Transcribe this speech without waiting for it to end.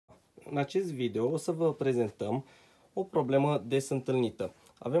În acest video o să vă prezentăm o problemă des întâlnită.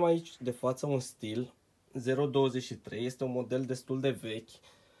 Avem aici de față un stil 023, este un model destul de vechi,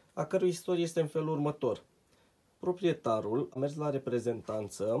 a cărui istorie este în felul următor. Proprietarul a mers la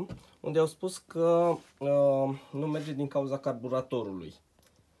reprezentanță, unde au spus că nu merge din cauza carburatorului.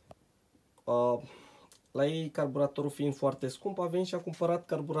 La ei, carburatorul fiind foarte scump, a venit și a cumpărat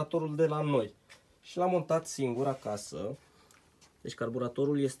carburatorul de la noi și l-a montat singur acasă. Deci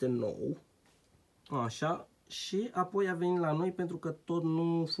carburatorul este nou, așa, și apoi a venit la noi pentru că tot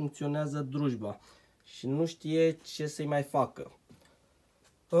nu funcționează Drujba și nu știe ce să-i mai facă.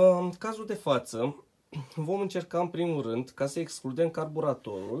 În cazul de față, vom încerca în primul rând, ca să excludem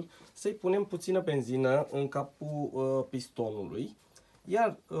carburatorul, să-i punem puțină benzină în capul pistonului,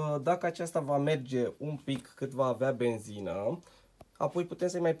 iar dacă aceasta va merge un pic cât va avea benzină, apoi putem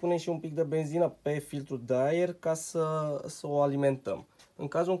să-i mai punem și un pic de benzină pe filtrul de aer ca să o alimentăm. În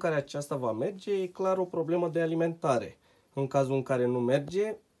cazul în care aceasta va merge, e clar o problemă de alimentare. În cazul în care nu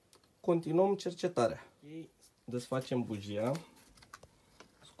merge, continuăm cercetarea. Desfacem bujia,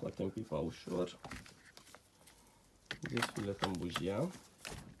 scoatem pipa ușor, desfiletăm bujia.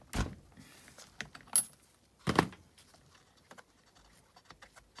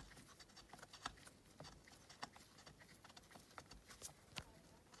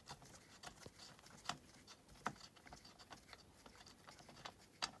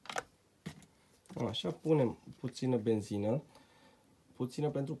 Așa, punem puțină benzină, puțină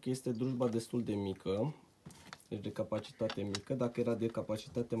pentru că este Drujba destul de mică, deci de capacitate mică. Dacă era de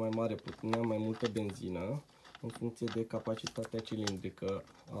capacitate mai mare, puneam mai multă benzină, în funcție de capacitatea cilindrică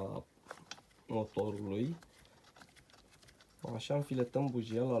a motorului. Așa, înfiletăm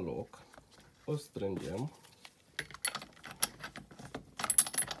bujia la loc, o strângem.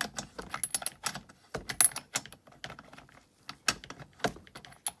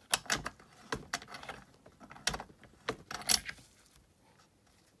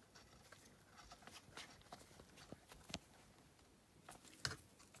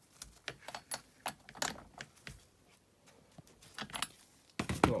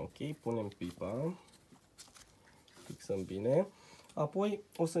 Ok, punem pipa, fixăm bine, apoi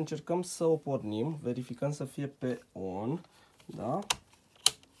o să încercăm să o pornim, verificăm să fie pe on, da?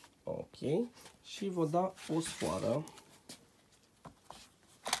 Ok, și vă da o sfoară.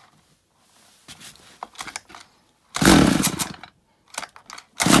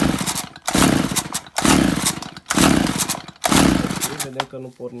 Ok, vedem că nu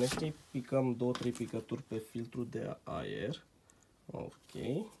pornește, picăm 2-3 picături pe filtrul de aer. Ok,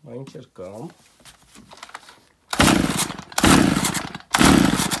 mai încercăm.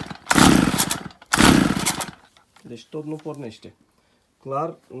 Deci tot nu pornește.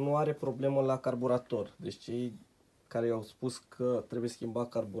 Clar, nu are problemă la carburator. Deci cei care i-au spus că trebuie schimbat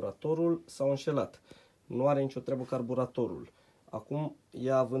carburatorul s-au înșelat. Nu are nicio treabă carburatorul. Acum,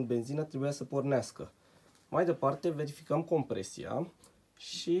 ea având benzină, trebuia să pornească. Mai departe, verificăm compresia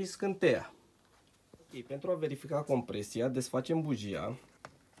și scânteia. Okay, pentru a verifica compresia, desfacem bujia.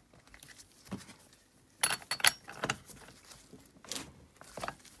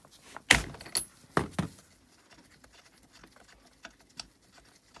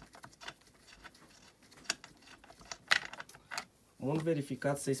 Un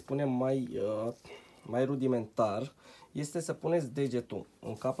verificat, să-i spunem mai rudimentar, este să puneți degetul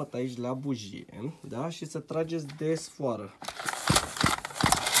în capăt aici la bujie, da? Și să trageți de sfoară.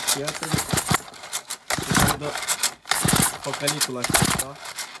 Și ea trebuie să dă păcălitul acesta,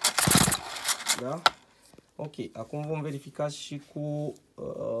 da? Ok, acum vom verifica și cu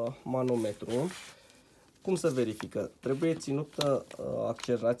manometru. Cum se verifică? Trebuie ținută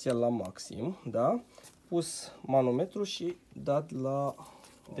accelerația la maxim, da? Pus manometru și dat la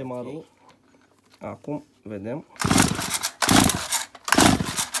demarul. Okay. Acum vedem.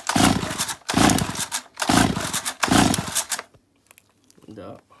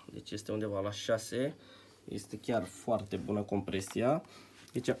 Da, deci este undeva la 6. Este chiar foarte bună compresia.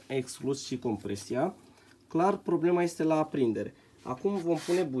 Deci am exclus și compresia. Clar, problema este la aprindere. Acum vom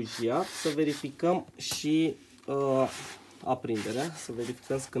pune bujia să verificăm și aprinderea, să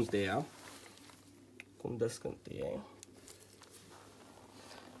verificăm scânteia. Cum dă scânteie.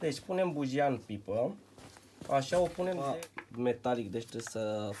 Deci punem bujia în pipă. Așa, o punem de metalic, deci trebuie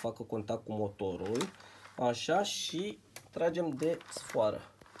să facă contact cu motorul. Așa, și tragem de sfoară.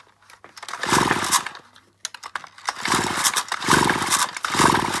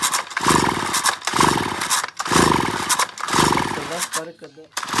 Pare că dă.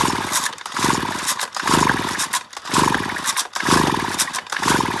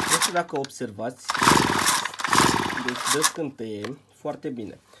 Nu știu dacă observați, deci dă scânteie foarte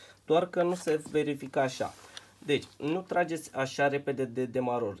bine. doar că nu se verifică așa. Deci, nu trageți așa repede de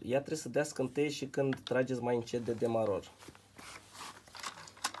demaror. Ea trebuie să dea scânteie și când trageți mai încet de demaror.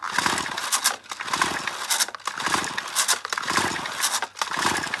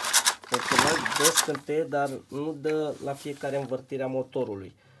 Dă scânteie, dar nu dă la fiecare învârtire a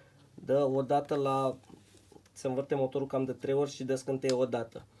motorului. Dă odată la... Se învârte motorul cam de 3 ori și dă scânteie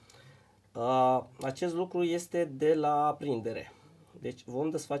odată. Acest lucru este de la aprindere. Deci vom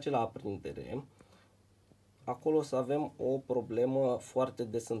desface la aprindere. Acolo o să avem o problemă foarte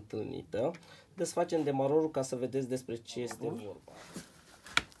des întâlnită. Desfacem demarorul ca să vedeți despre ce este vorba.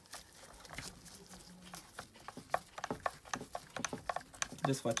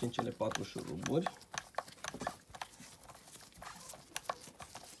 Desfacem cele 4 șuruburi.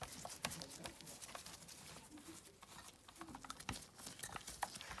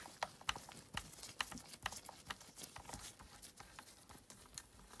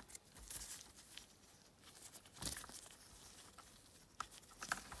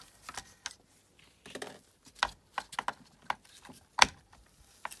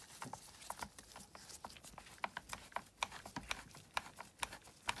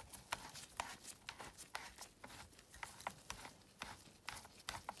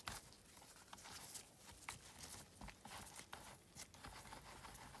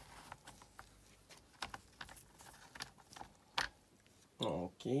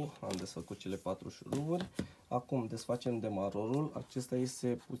 Ok, am desfăcut cele 4 șuruburi. Acum desfacem demarorul. Acesta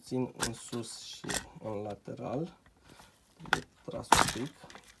este puțin în sus și în lateral. De tras un pic.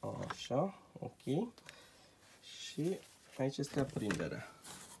 Așa, ok. Și aici este aprinderea.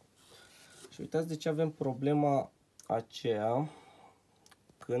 Și uitați de ce avem problema aceea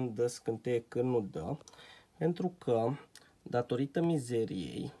când dă scânteie, când nu dă. Pentru că, datorită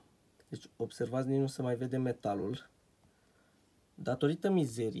mizeriei, deci observați, nici nu se mai vede metalul. Datorită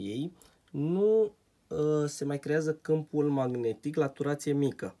mizeriei, nu se mai creează câmpul magnetic la turație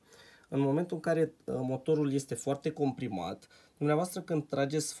mică. În momentul în care motorul este foarte comprimat, dumneavoastră când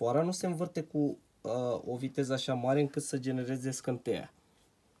trageți sfoara, nu se învârte cu o viteză așa mare încât să genereze scânteia.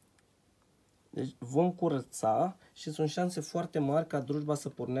 Deci vom curăța și sunt șanse foarte mari ca drujba să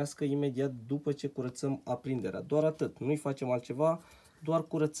pornească imediat după ce curățăm aprinderea. Doar atât, nu-i facem altceva, doar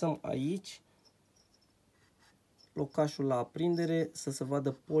curățăm aici locașul la aprindere, să se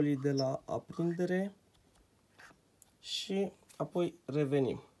vadă polii de la aprindere și apoi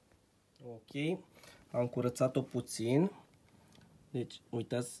revenim. Ok, am curățat-o puțin. Deci,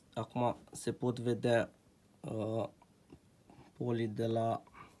 uitați, acum se pot vedea polii de la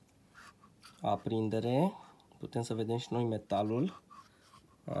aprindere. Putem să vedem și noi metalul.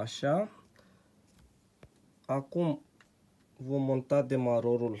 Așa. Acum vom monta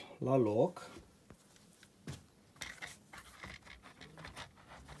demarorul la loc.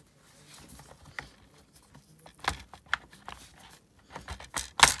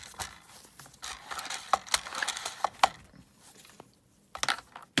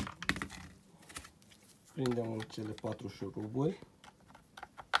 Prindem în cele 4 șuruburi.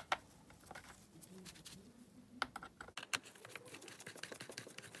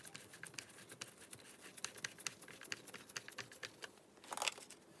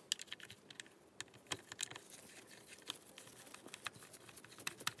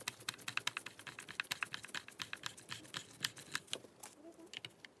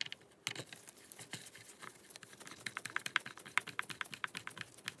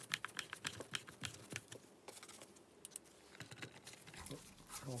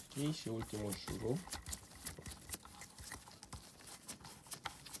 Ok, și ultimul șurub.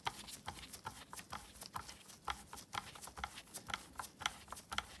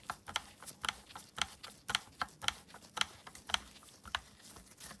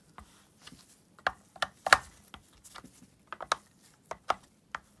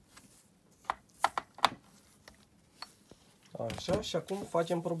 Așa, și acum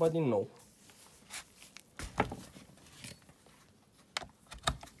facem proba din nou.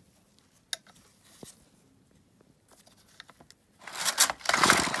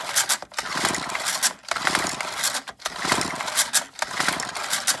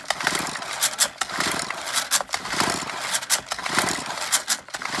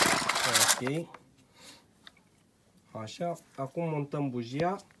 Ok. Așa, acum montăm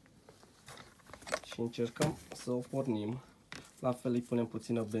bujia și încercăm să o pornim. La fel îi punem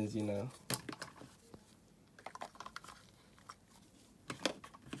puțină benzină.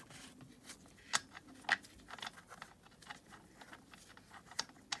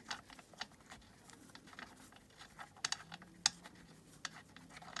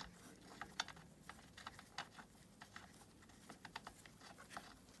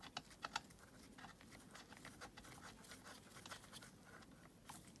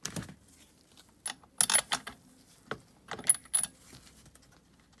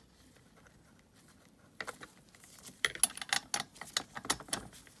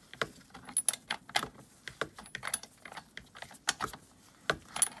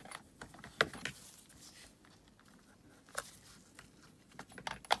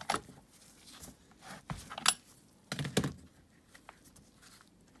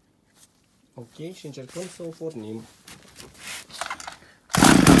 Ok, și încercăm să o pornim.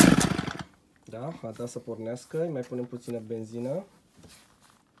 Da, a dat să pornească, îi mai punem puțină benzină.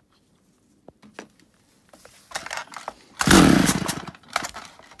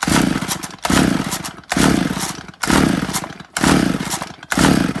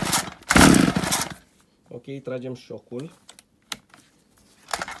 Ok, tragem șocul.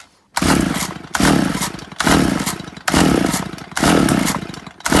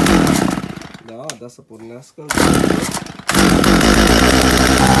 Da, a dat să pornească.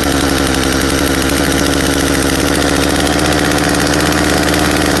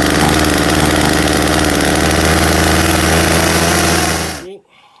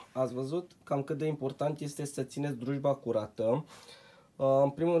 Ați văzut cam cât de important este să țineți drujba curată. În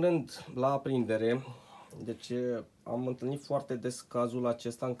primul rând, la aprindere. Deci am întâlnit foarte des cazul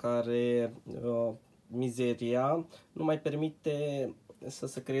acesta în care mizeria nu mai permite să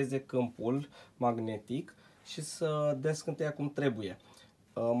se creeze câmpul magnetic și să dea scânteia cum trebuie.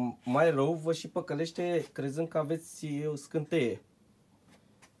 Mai rău, vă și păcălește crezând că aveți scânteie.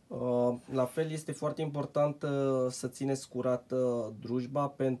 La fel este foarte important să țineți curată drujba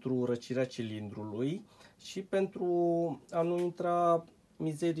pentru răcirea cilindrului și pentru a nu intra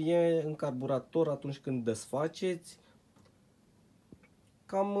mizerie în carburator atunci când desfaceți.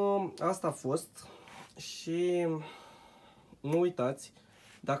 Cam asta a fost și nu uitați,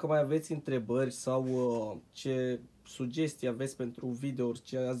 dacă mai aveți întrebări sau ce sugestii aveți pentru videouri,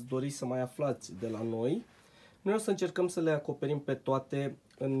 ce ați dori să mai aflați de la noi, noi o să încercăm să le acoperim pe toate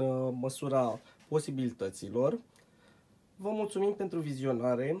în măsura posibilităților. Vă mulțumim pentru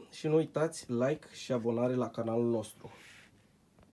vizionare și nu uitați like și abonare la canalul nostru.